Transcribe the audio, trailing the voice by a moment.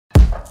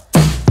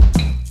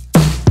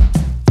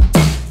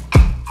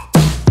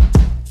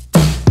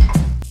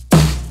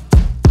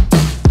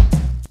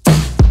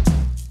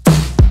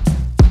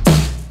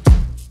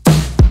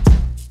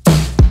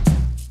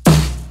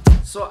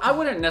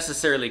wouldn't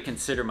necessarily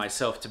consider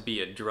myself to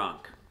be a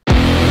drunk.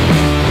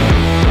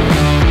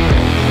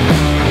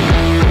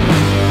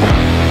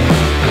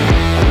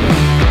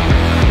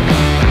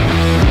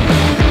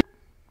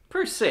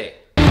 Per se.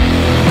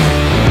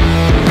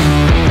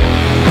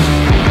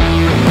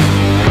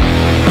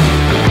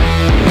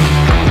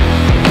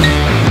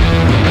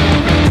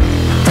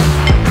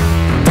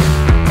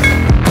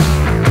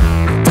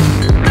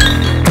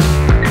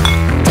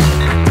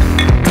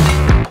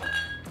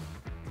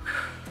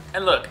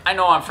 And look, I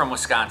know I'm from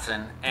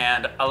Wisconsin,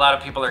 and a lot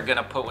of people are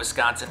gonna put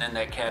Wisconsin in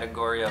that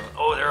category of,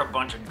 oh, they're a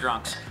bunch of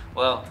drunks.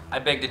 Well, I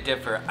beg to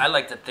differ. I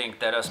like to think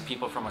that us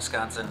people from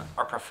Wisconsin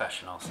are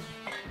professionals.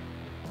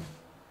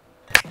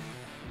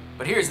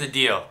 But here's the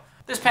deal.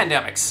 This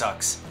pandemic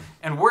sucks,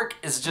 and work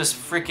is just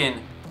freaking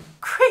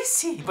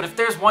crazy. But if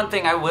there's one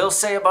thing I will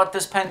say about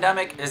this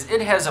pandemic is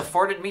it has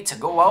afforded me to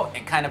go out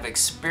and kind of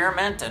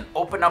experiment and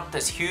open up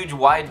this huge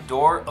wide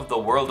door of the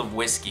world of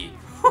whiskey.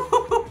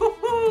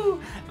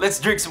 Let's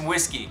drink some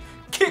whiskey.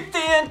 Kick the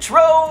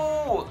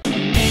intro!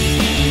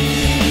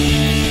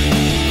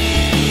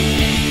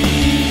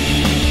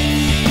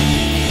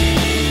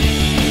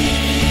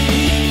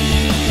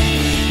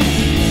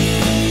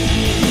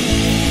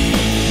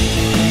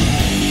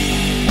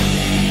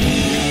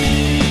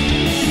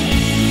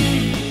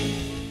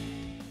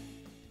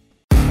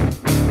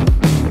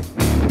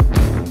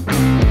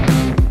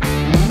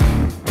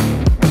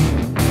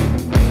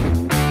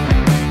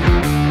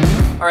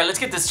 Alright, let's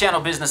get this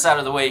channel business out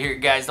of the way here,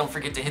 guys. Don't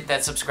forget to hit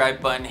that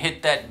subscribe button,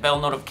 hit that bell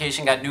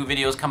notification. Got new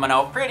videos coming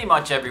out pretty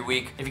much every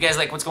week. If you guys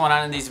like what's going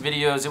on in these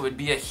videos, it would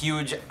be a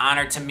huge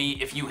honor to me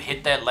if you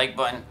hit that like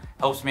button.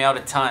 Helps me out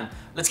a ton.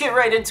 Let's get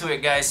right into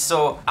it, guys.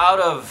 So out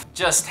of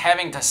just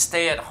having to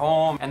stay at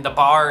home and the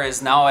bar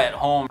is now at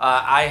home,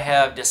 I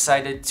have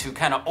decided to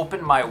kind of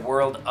open my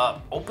world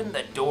up, open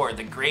the door,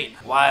 the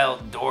great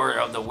wild door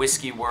of the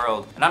whiskey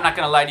world. And I'm not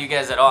gonna lie to you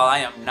guys at all, I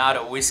am not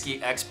a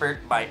whiskey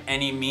expert by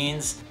any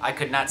means. I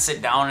could not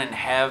sit down and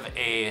have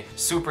a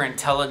super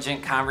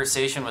intelligent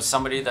conversation with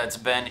somebody that's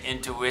been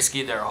into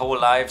whiskey their whole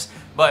lives.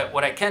 But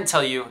what I can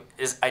tell you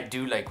is I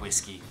do like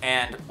whiskey.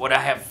 And what I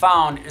have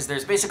found is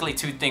there's basically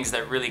two things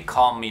that really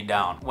calm me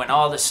down. When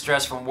all the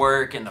stress from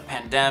work and the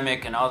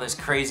pandemic and all this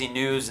crazy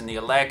news and the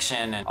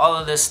election and all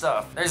of this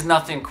stuff, there's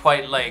nothing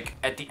quite like,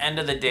 at the end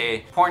of the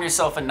day, pouring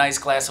yourself a nice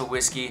glass of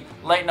whiskey,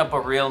 lighting up a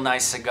real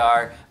nice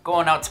cigar,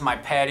 going out to my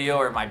patio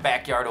or my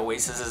backyard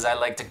oasis as I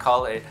like to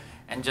call it,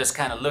 and just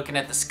kind of looking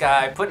at the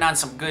sky, putting on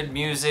some good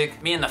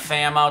music, me and the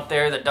fam out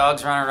there, the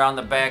dogs running around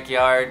the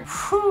backyard.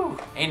 Whew,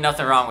 ain't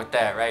nothing wrong with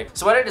that, right?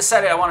 So what I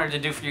decided I wanted to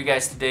do for you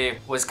guys today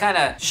was kind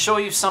of show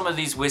you some of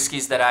these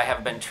whiskeys that I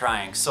have been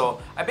trying.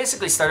 So I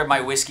basically started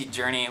my whiskey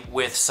journey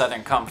with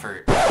Southern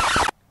Comfort.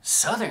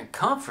 Southern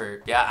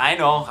Comfort? Yeah, I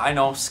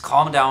know,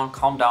 calm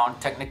down.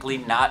 Technically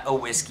not a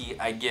whiskey,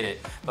 I get it.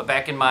 But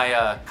back in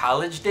my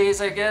college days,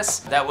 I guess,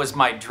 that was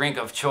my drink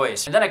of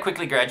choice. And then I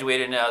quickly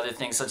graduated into other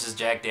things such as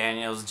Jack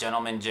Daniels,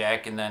 Gentleman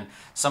Jack, and then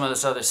some of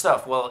this other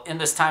stuff. Well, in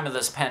this time of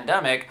this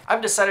pandemic,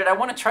 I've decided I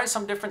want to try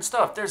some different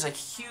stuff. There's a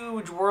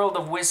huge world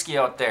of whiskey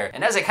out there.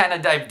 And as I kind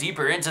of dive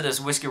deeper into this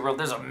whiskey world,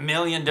 there's a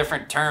million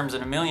different terms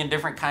and a million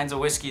different kinds of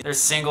whiskey. There's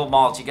single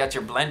malt, you got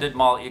your blended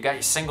malt, you got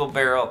your single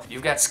barrel,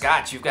 you've got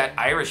Scotch, you've got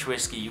Irish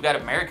whiskey, you got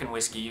American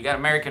whiskey, you got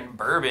American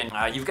bourbon,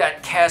 you've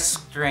got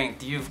cask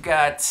strength, you've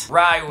got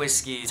rye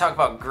whiskey, you talk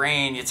about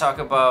grain, you talk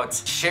about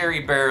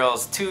sherry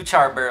barrels, 2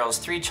 char barrels,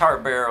 3 char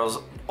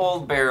barrels,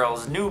 old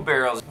barrels, new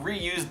barrels,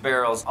 reused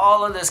barrels,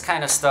 all of this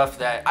kind of stuff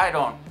that I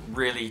don't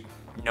really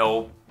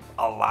know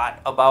a lot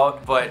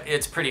about, but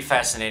it's pretty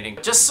fascinating.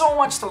 Just so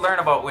much to learn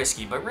about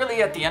whiskey, but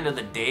really at the end of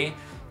the day,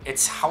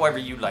 it's however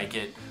you like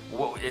it.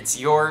 It's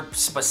your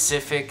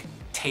specific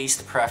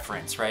taste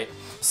preference, right?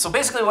 So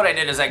basically what I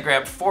did is I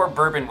grabbed 4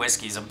 bourbon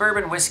whiskeys. A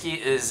bourbon whiskey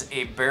is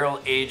a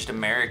barrel-aged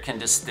American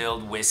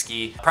distilled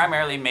whiskey,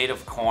 primarily made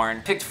of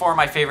corn. Picked 4 of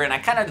my favorite, and I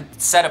kind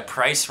of set a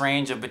price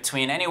range of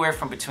anywhere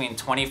from between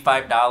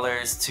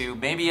 $25 to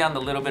maybe on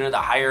the little bit of the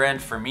higher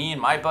end for me in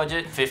my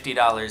budget,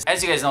 $50.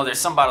 As you guys know, there's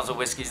some bottles of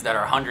whiskeys that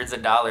are hundreds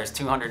of dollars,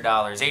 $200,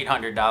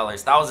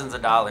 $800, thousands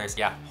of dollars.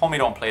 Yeah, homie,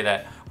 don't play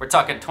that. We're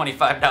talking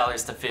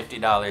 $25 to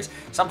 $50.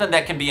 Something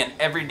that can be an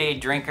everyday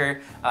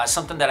drinker,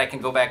 something that I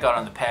can go back out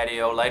on the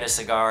patio, light a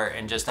cigar,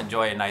 and just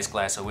enjoy a nice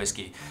glass of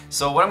whiskey.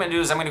 So what I'm gonna do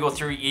is I'm gonna go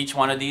through each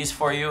one of these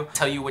for you,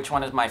 tell you which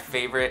one is my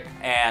favorite,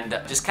 and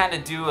just kind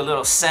of do a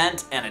little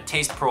scent and a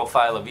taste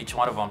profile of each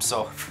one of them.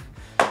 So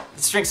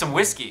let's drink some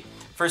whiskey.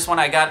 First one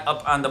I got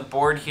up on the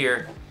board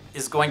here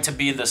is going to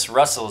be this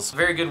Russell's.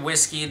 Very good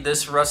whiskey.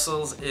 This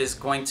Russell's is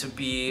going to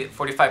be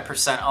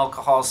 45%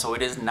 alcohol, so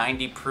it is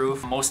 90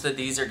 proof. Most of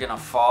these are gonna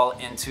fall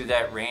into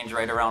that range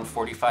right around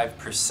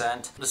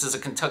 45%. This is a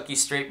Kentucky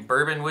straight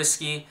bourbon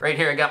whiskey. Right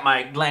here I got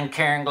my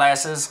Glencairn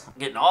glasses.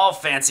 Getting all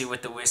fancy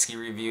with the whiskey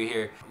review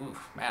here. Ooh,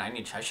 man,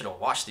 I should have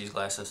washed these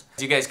glasses.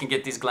 You guys can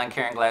get these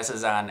Glencairn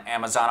glasses on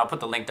Amazon. I'll put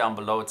the link down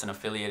below. It's an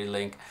affiliated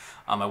link.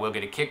 I will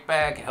get a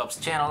kickback. It helps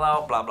the channel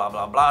out, blah, blah,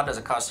 blah, blah.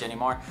 Doesn't cost you any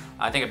more.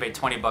 I think I paid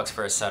 20 bucks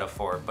for a set of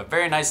 4, but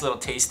very nice little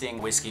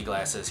tasting whiskey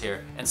glasses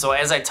here. And so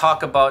as I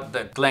talk about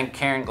the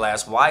Glencairn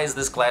glass, why is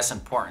this glass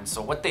important?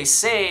 So what they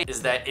say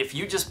is that if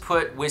you just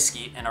put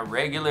whiskey in a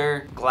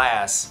regular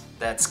glass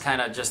that's kind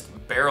of just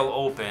barrel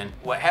open,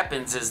 what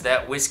happens is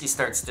that whiskey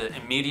starts to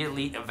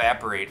immediately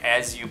evaporate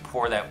as you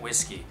pour that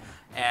whiskey,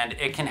 and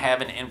it can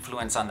have an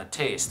influence on the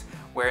taste.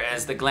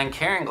 Whereas the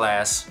Glencairn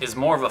glass is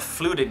more of a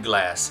fluted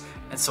glass,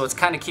 and so it's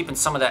kind of keeping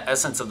some of that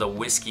essence of the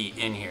whiskey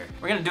in here.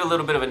 We're gonna do a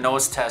little bit of a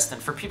nose test,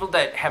 and for people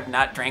that have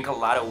not drank a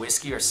lot of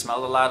whiskey or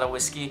smelled a lot of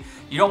whiskey,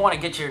 you don't want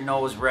to get your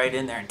nose right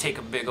in there and take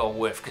a big old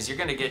whiff, because you're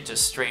gonna get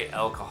just straight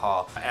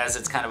alcohol as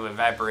it's kind of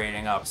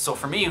evaporating up. So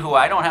for me, who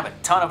I don't have a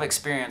ton of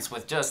experience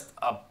with just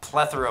a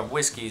plethora of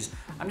whiskeys,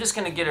 I'm just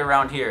gonna get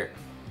around here,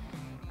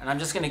 and I'm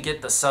just gonna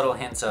get the subtle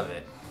hints of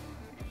it.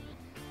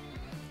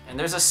 And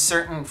there's a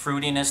certain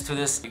fruitiness to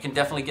this. You can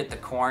definitely get the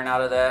corn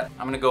out of that.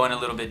 I'm gonna go in a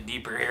little bit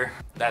deeper here.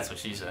 That's what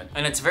she said.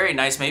 And it's very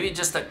nice, maybe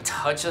just a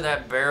touch of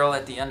that barrel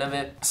at the end of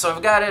it. So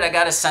I've got it, I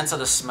got a sense of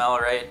the smell,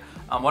 right?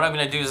 What I'm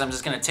gonna do is I'm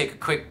just gonna take a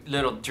quick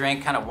little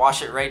drink, kind of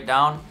wash it right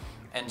down,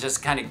 and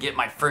just kind of get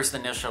my first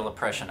initial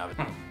impression of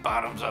it.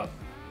 Bottoms up.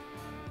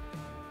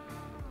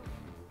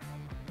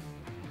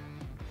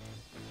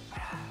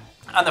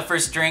 On the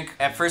first drink,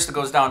 at first it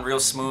goes down real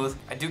smooth.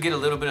 I do get a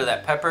little bit of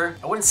that pepper.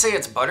 I wouldn't say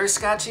it's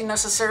butterscotchy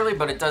necessarily,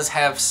 but it does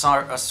have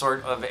a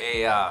sort of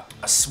a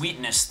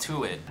sweetness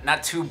to it.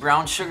 Not too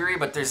brown sugary,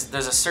 but there's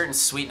a certain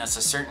sweetness,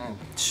 a certain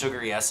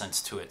sugary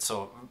essence to it.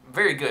 So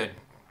very good.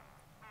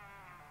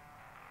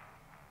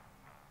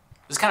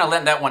 Just kind of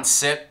letting that one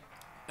sit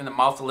in the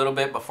mouth a little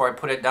bit before I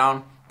put it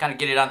down. Kind of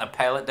get it on the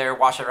palate there,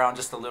 wash it around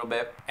just a little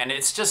bit. And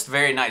it's just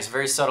very nice,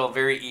 very subtle,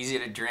 very easy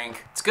to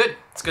drink. It's good.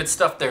 It's good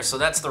stuff there. So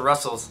that's the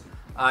Russells.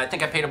 I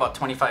think I paid about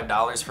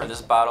 $25 for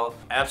this bottle.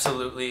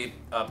 Absolutely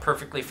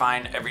perfectly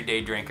fine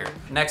everyday drinker.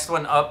 Next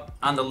one up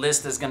on the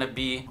list is gonna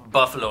be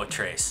Buffalo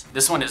Trace.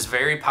 This one is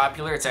very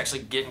popular. It's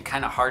actually getting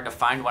kind of hard to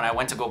find. When I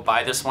went to go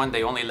buy this one,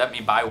 they only let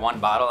me buy one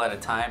bottle at a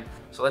time.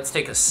 So let's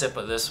take a sip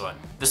of this one.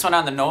 This one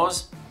on the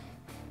nose,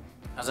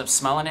 as I'm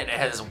smelling it, it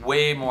has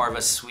way more of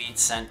a sweet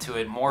scent to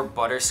it, more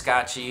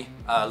butterscotchy,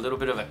 a little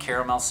bit of a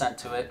caramel scent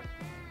to it.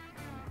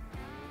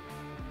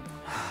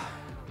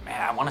 Man,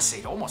 I want to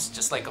say almost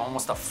just like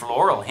almost a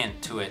floral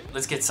hint to it.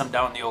 Let's get some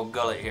down the old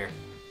gullet here.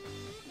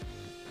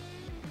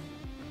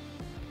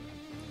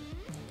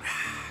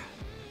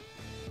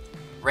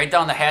 Right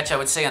down the hatch, I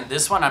would say on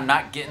this one, I'm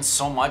not getting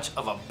so much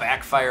of a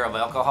backfire of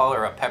alcohol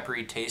or a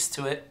peppery taste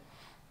to it.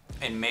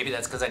 And maybe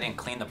that's because I didn't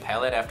clean the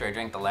palate after I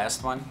drank the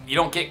last one. You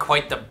don't get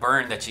quite the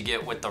burn that you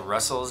get with the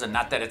Russells, and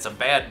not that it's a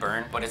bad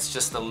burn, but it's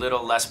just a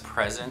little less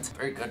present.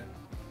 Very good.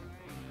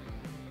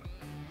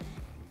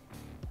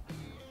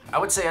 I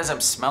would say as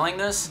I'm smelling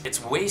this,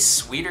 it's way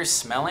sweeter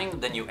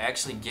smelling than you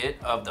actually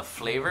get of the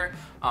flavor,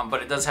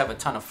 but it does have a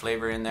ton of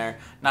flavor in there.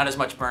 Not as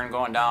much burn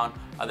going down.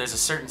 There's a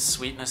certain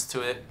sweetness to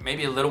it,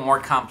 maybe a little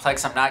more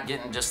complex. I'm not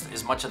getting just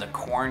as much of the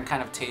corn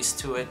kind of taste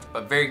to it,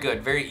 but very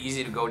good, very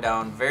easy to go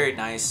down, very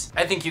nice.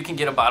 I think you can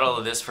get a bottle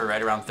of this for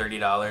right around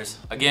 $30.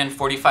 Again,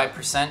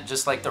 45%,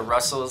 just like the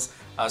Russells.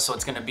 So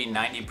it's gonna be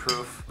 90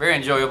 proof. Very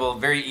enjoyable,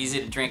 very easy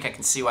to drink. I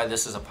can see why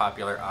this is a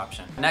popular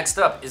option. Next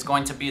up is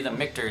going to be the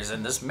Michter's,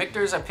 and this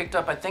Michter's I picked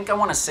up, I think I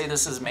wanna say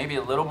this is maybe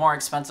a little more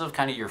expensive,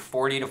 kind of your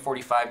 $40 to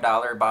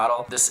 $45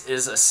 bottle. This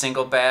is a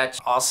single batch,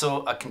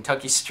 also a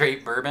Kentucky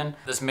straight bourbon.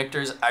 This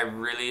Michter's I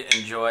really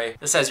enjoy.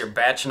 This has your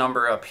batch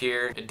number up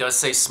here. It does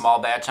say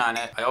small batch on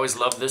it. I always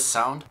love this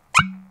sound.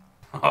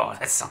 Oh,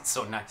 that sounds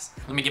so nice.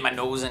 Let me get my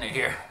nose in it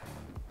here.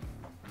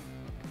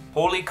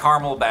 Holy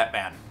caramel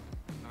Batman.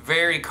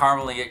 Very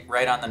caramely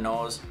right on the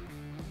nose.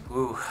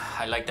 Ooh,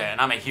 I like that.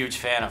 And I'm a huge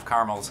fan of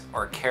caramels,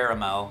 or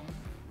caramel.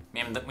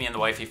 Me and the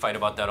wifey fight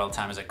about that all the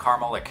time. Is it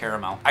caramel or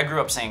caramel? I grew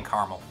up saying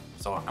caramel,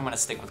 so I'm gonna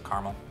stick with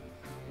caramel.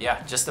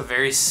 Yeah, just a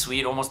very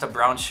sweet, almost a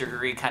brown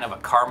sugary kind of a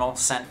caramel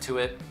scent to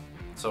it.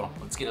 So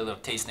let's get a little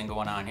tasting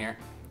going on here.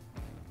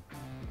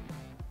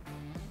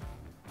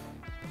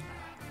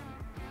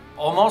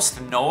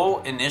 Almost no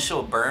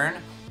initial burn.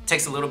 It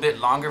takes a little bit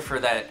longer for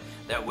that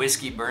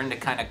whiskey burn to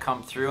kind of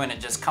come through, and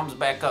it just comes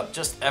back up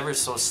just ever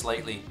so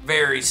slightly.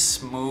 Very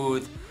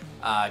smooth,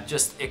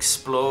 just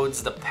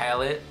explodes the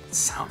palate. It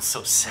sounds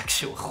so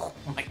sexual. Oh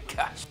my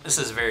gosh. This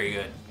is very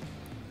good.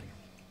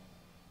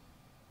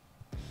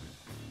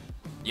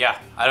 Yeah,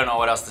 I don't know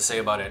what else to say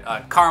about it.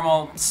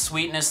 Caramel,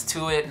 sweetness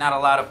to it, not a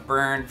lot of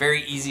burn,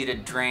 very easy to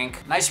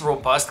drink. Nice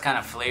robust kind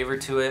of flavor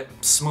to it.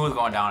 Smooth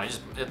going down.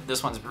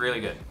 This one's really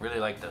good. Really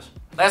like this.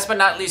 Last but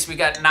not least, we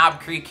got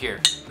Knob Creek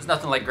here. There's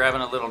nothing like grabbing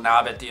a little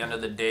knob at the end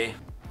of the day.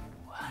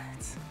 What?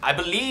 I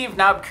believe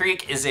Knob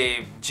Creek is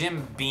a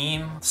Jim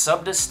Beam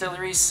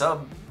sub-distillery,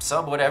 sub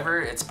whatever.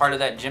 It's part of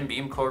that Jim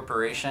Beam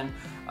Corporation.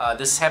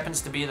 This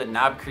happens to be the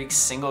Knob Creek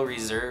Single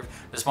Reserve.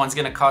 This one's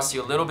gonna cost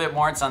you a little bit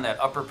more. It's on that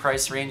upper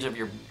price range of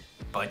your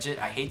budget.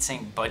 I hate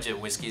saying budget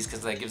whiskeys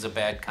because that gives a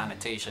bad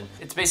connotation.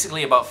 It's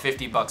basically about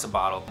 50 bucks a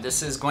bottle.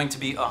 This is going to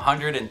be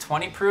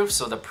 120 proof,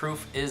 so the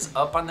proof is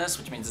up on this,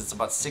 which means it's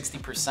about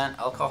 60%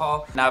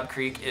 alcohol. Knob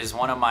Creek is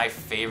one of my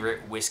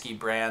favorite whiskey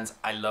brands.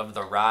 I love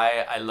the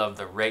rye, I love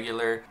the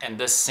regular, and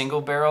this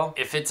single barrel,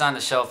 if it's on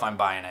the shelf, I'm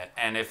buying it.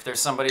 And if there's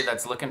somebody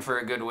that's looking for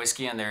a good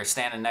whiskey and they're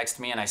standing next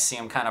to me and I see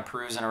them kind of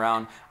perusing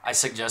around, I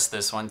suggest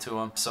this one to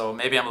them. So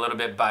maybe I'm a little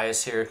bit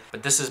biased here,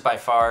 but this is by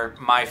far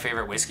my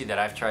favorite whiskey that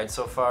I've tried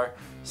so far.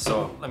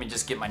 So let me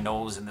just get my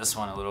nose in this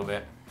one a little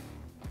bit.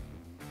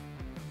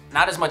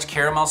 Not as much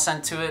caramel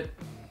scent to it.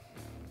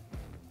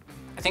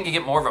 I think you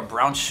get more of a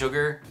brown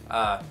sugar.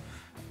 I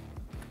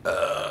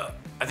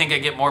think I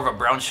get more of a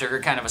brown sugar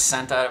kind of a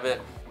scent out of it.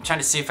 I'm trying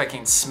to see if I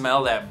can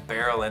smell that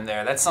barrel in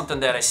there. That's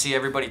something that I see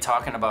everybody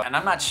talking about, and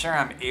I'm not sure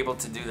I'm able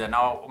to do that.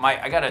 Now,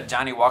 I got a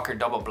Johnnie Walker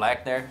Double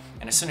Black there,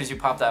 and as soon as you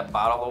pop that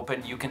bottle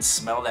open, you can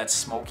smell that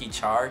smoky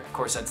char. Of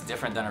course, that's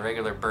different than a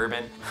regular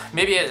bourbon.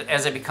 Maybe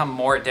as I become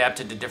more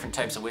adapted to different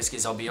types of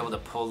whiskeys, I'll be able to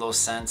pull those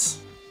scents.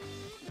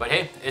 But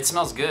hey, it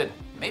smells good.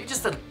 Maybe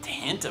just a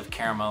hint of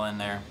caramel in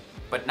there,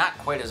 but not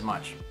quite as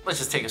much. Let's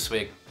just take a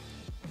swig.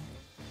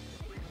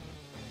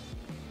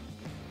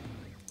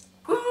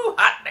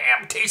 Hot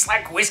damn, tastes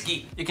like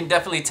whiskey. You can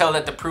definitely tell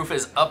that the proof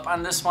is up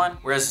on this one,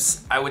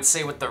 whereas I would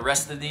say with the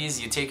rest of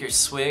these, you take your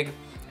swig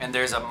and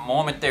there's a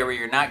moment there where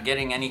you're not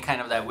getting any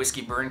kind of that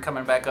whiskey burn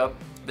coming back up.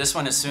 This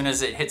one, as soon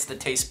as it hits the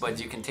taste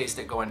buds, you can taste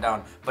it going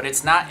down, but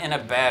it's not in a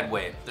bad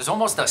way. There's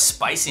almost a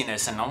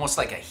spiciness and almost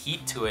like a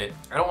heat to it.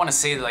 I don't want to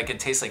say like it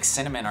tastes like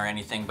cinnamon or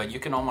anything, but you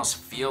can almost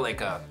feel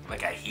like a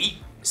heat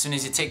as soon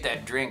as you take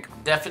that drink.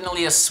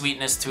 Definitely a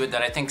sweetness to it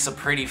that I think is a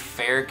pretty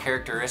fair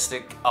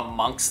characteristic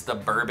amongst the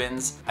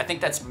bourbons. I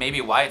think that's maybe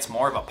why it's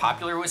more of a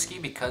popular whiskey,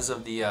 because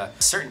of the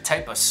certain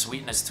type of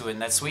sweetness to it,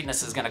 and that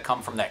sweetness is gonna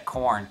come from that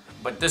corn.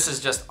 But this is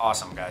just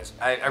awesome, guys.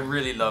 I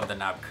really love the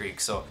Knob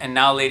Creek. And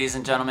now, ladies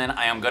and gentlemen,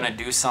 I am gonna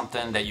do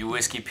something that you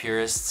whiskey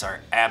purists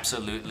are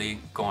absolutely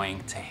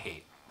going to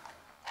hate.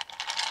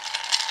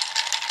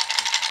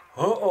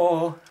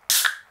 Uh-oh.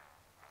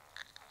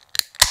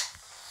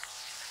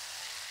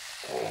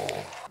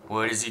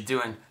 What is he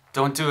doing?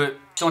 Don't do it.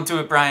 Don't do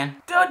it, Brian.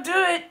 Don't do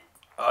it.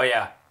 Oh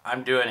yeah,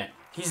 I'm doing it.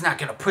 He's not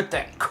gonna put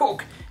that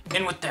Coke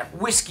in with that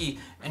whiskey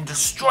and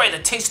destroy the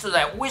taste of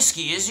that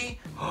whiskey, is he?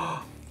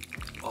 Uh-oh.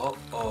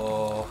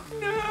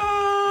 No!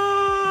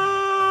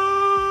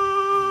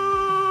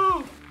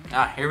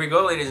 Ah, here we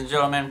go, ladies and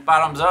gentlemen.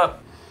 Bottoms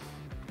up.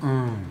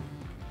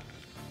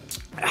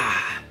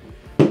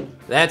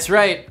 That's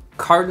right.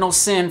 Cardinal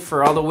sin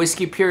for all the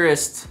whiskey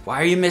purists. Why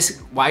are you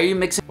mixing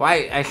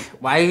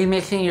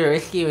your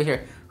whiskey with your...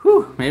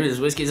 Whew, maybe this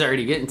whiskey's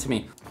already getting to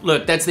me.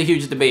 Look, that's the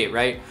huge debate,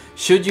 right?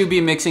 Should you be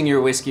mixing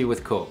your whiskey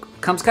with Coke?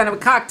 Comes kind of a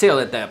cocktail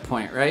at that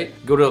point, right?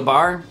 Go to a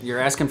bar, you're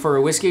asking for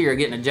a whiskey, you're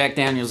getting a Jack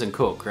Daniels and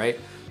Coke, right?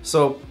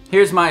 So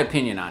here's my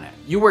opinion on it.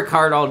 You work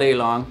hard all day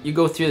long, you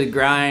go through the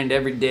grind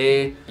every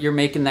day, you're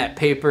making that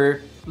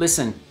paper.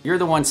 Listen, you're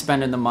the one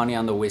spending the money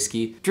on the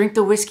whiskey. Drink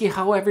the whiskey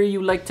however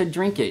you like to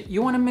drink it.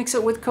 You wanna mix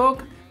it with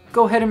Coke?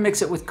 Go ahead and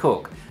mix it with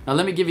Coke. Now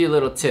let me give you a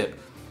little tip.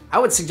 I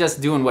would suggest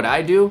doing what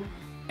I do,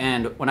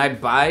 and when I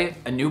buy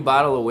a new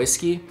bottle of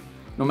whiskey,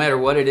 no matter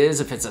what it is,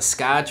 if it's a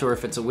scotch or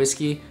if it's a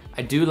whiskey,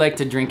 I do like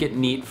to drink it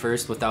neat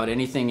first without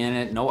anything in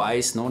it, no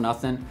ice, no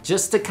nothing,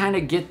 just to kind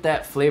of get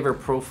that flavor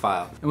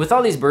profile. And with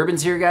all these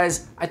bourbons here,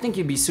 guys, I think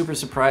you'd be super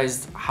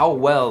surprised how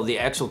well the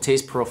actual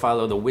taste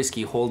profile of the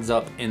whiskey holds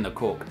up in the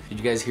Coke. Did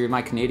you guys hear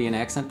my Canadian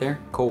accent there?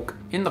 Coke.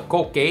 In the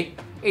Coke, eh?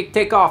 Hey,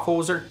 take off,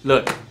 hoser.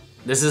 Look,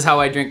 this is how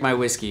I drink my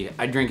whiskey.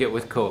 I drink it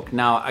with Coke.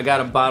 Now, I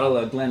got a bottle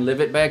of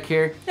Glenlivet back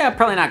here. Yeah, I'm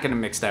probably not gonna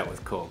mix that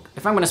with Coke.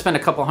 If I'm gonna spend a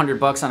couple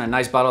 $100 on a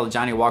nice bottle of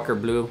Johnnie Walker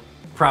Blue,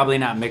 probably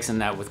not mixing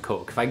that with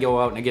Coke. If I go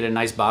out and I get a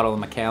nice bottle of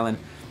Macallan,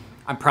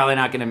 I'm probably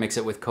not gonna mix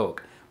it with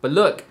Coke. But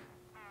look,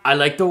 I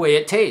like the way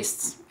it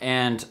tastes,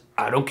 and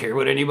I don't care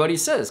what anybody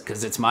says,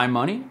 because it's my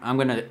money. I'm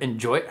gonna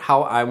enjoy it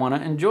how I wanna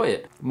enjoy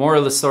it. Moral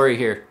of the story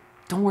here,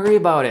 don't worry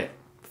about it.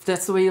 If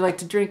that's the way you like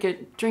to drink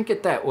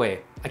it that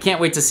way. I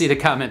can't wait to see the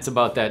comments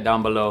about that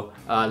down below.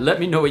 Let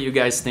me know what you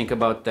guys think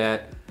about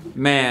that.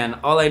 Man,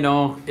 all I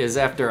know is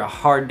after a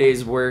hard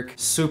day's work,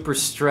 super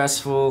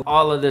stressful,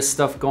 all of this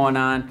stuff going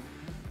on,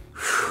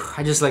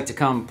 I just like to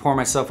come pour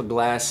myself a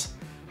glass,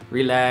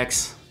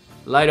 relax,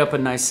 light up a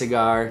nice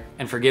cigar,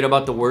 and forget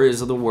about the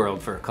worries of the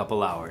world for a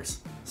couple hours.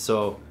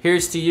 So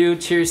here's to you,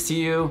 cheers to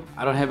you.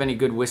 I don't have any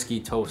good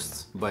whiskey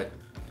toasts, but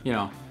you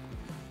know.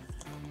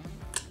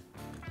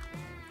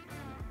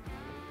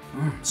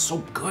 So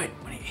good.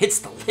 When it hits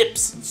the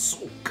lips, it's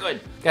so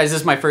good. Guys, this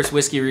is my first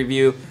whiskey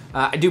review.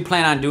 I do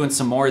plan on doing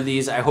some more of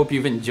these. I hope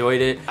you've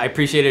enjoyed it. I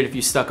appreciate it if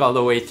you stuck all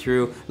the way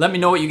through. Let me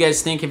know what you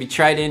guys think. Have you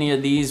tried any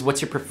of these?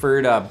 What's your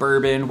preferred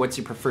bourbon? What's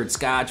your preferred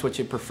scotch? What's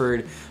your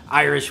preferred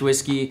Irish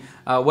whiskey?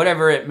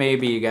 Whatever it may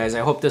be, guys. I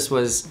hope this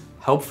was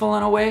helpful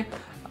in a way.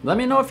 Let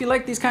me know if you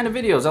like these kind of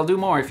videos. I'll do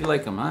more if you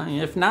like them.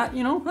 If not,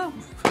 you know, well.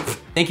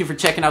 Thank you for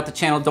checking out the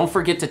channel. Don't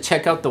forget to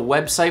check out the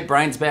website,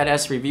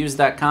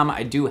 briansbadassreviews.com.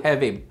 I do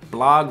have a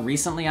blog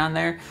recently on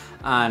there.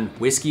 on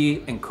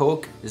whiskey and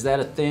Coke. Is that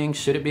a thing?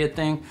 Should it be a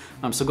thing?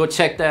 So go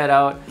check that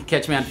out.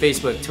 Catch me on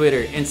Facebook,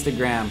 Twitter,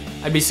 Instagram.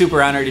 I'd be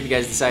super honored if you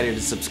guys decided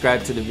to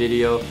subscribe to the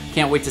video.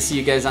 Can't wait to see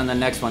you guys on the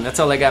next one. That's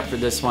all I got for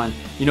this one.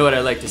 You know what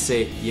I like to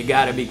say, you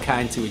gotta be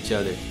kind to each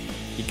other.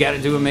 You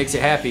gotta do what makes you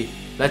happy.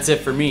 That's it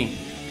for me.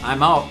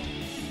 I'm out.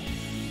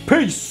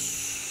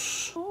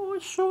 Peace. Oh,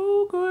 it's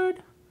so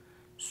good.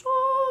 So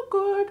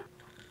good.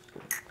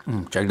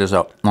 Check this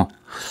out.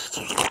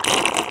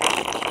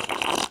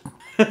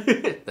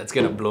 That's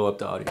gonna blow up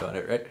the audio on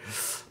it, right?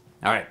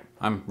 All right,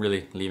 I'm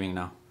really leaving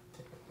now.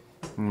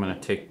 I'm gonna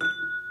take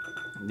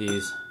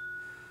these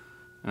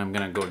and I'm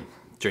gonna go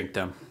drink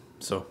them.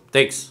 So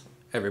thanks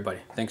everybody.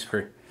 Thanks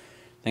for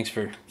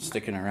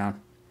sticking around.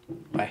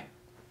 Bye.